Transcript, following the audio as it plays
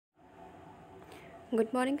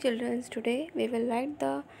Good morning, children. Today we will write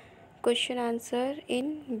the question answer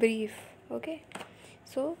in brief. Okay,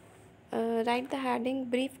 so write the heading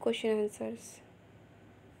brief question answers.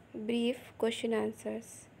 Brief question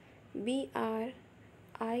answers. BRIEF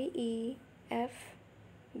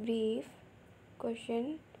brief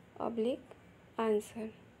question oblique answer.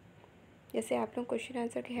 जैसे आप लोग question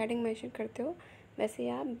answer की heading mention करते हो वैसे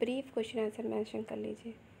आप brief question answer mention कर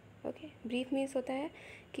लीजिए. ओके, ब्रीफ मीन्स होता है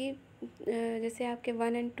कि जैसे आपके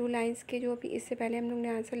 1 और 2 लाइंस के जो अभी इससे पहले हम लोग ने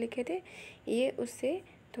आंसर लिखे थे ये उससे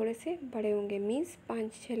थोड़े से बड़े होंगे, मीन्स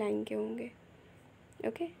 5-6 लाइन के होंगे.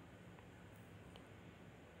 Okay,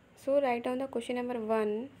 so write down the question number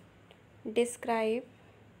 1. Describe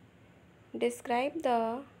the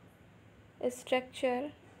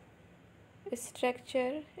structure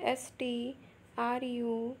STRUCTURE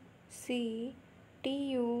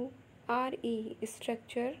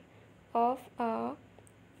structure of a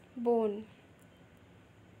bone.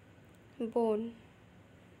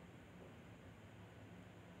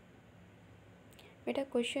 Beta,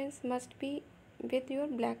 questions must be with your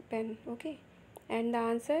black pen, okay, and the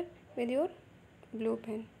answer with your blue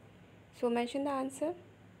pen. So mention the answer.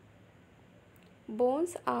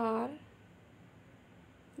 Bones are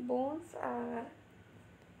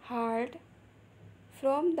hard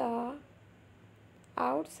from the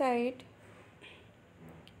outside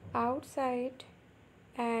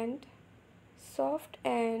and soft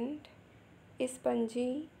and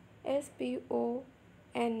spongy, SPONGY,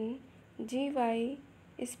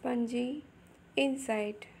 spongy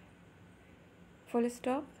inside. Full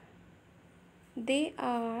stop. They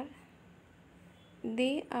are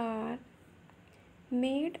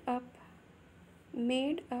made up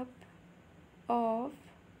of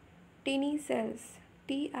tiny cells,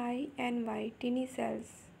 TINY, tiny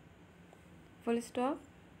cells. Full stop.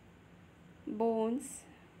 Bones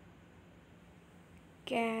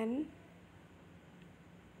can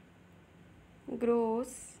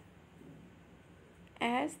grows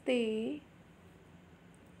as they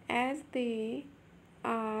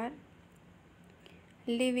are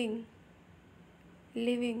living.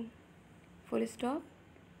 Full stop.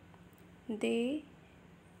 They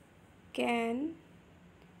can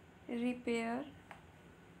repair,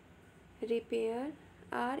 REPAIR,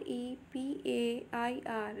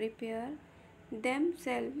 repair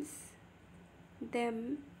themselves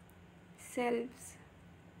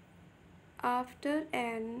after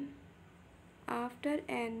an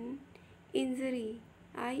injury,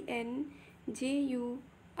 INJURY,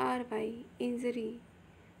 injury.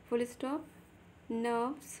 Full stop.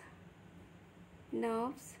 Nerves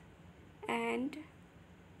and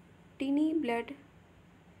tiny blood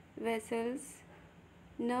vessels,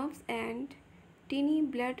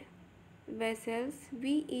 VESSELS,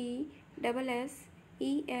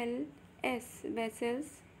 vessels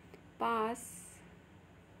pass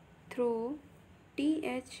through,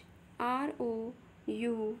 THROUGH,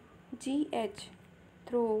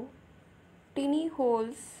 through tiny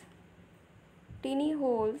holes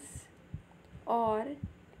or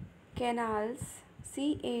canals,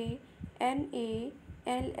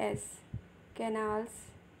 CANALS, canals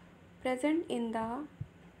present in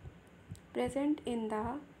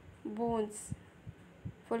the bones.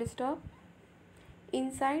 Full stop.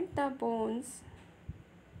 Inside the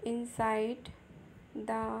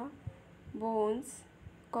bones,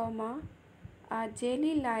 comma, a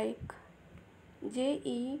jelly-like,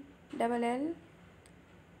 JELLY,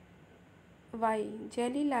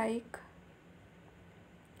 jelly-like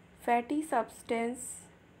fatty substance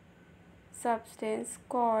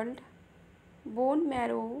called bone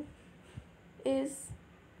marrow is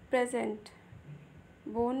present.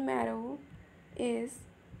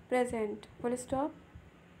 Full stop.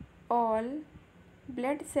 All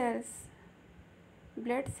blood cells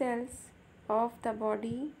of the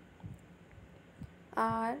body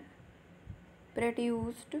are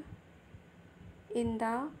produced in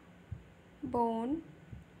the bone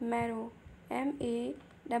marrow,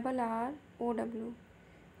 MARROW.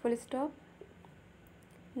 Full stop.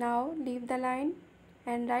 Now leave the line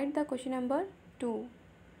and write the question number 2.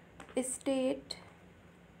 State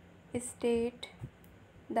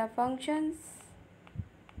the functions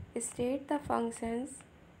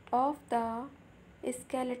of the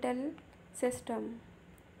skeletal system.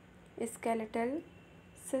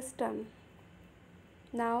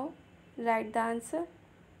 Now write the answer.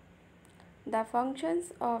 The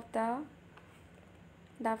functions of the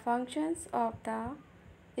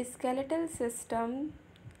skeletal system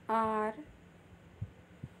are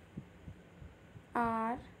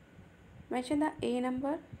mention the A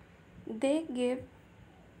number. They give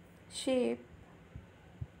shape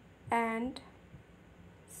and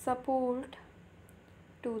support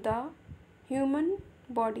to the human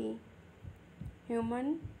body.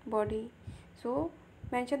 So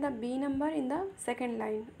mention the B number in the second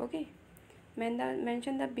line. Okay,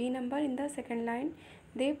 mention the B number in the second line.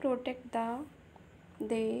 They protect the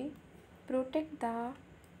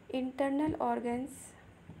internal organs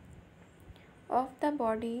of the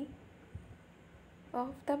body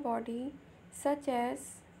such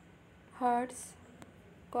as hearts,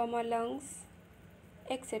 lungs,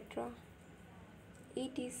 etc.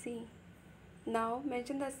 etc. Now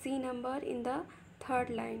mention the C number in the third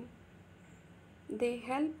line. They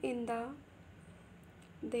help in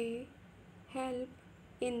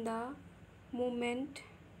the movement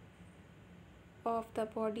of the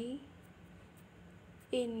body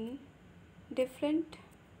in different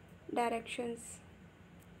directions.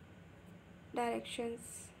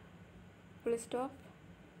 Full stop.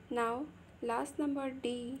 Now last number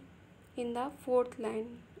D in the fourth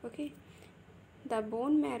line. Okay, the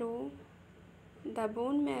bone marrow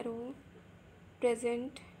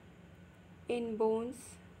present in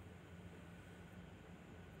bones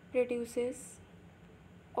produces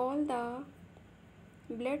all the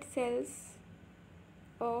blood cells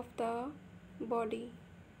of the body.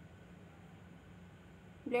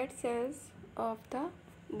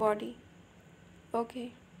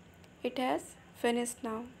 Okay, it has finished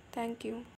now. Thank you.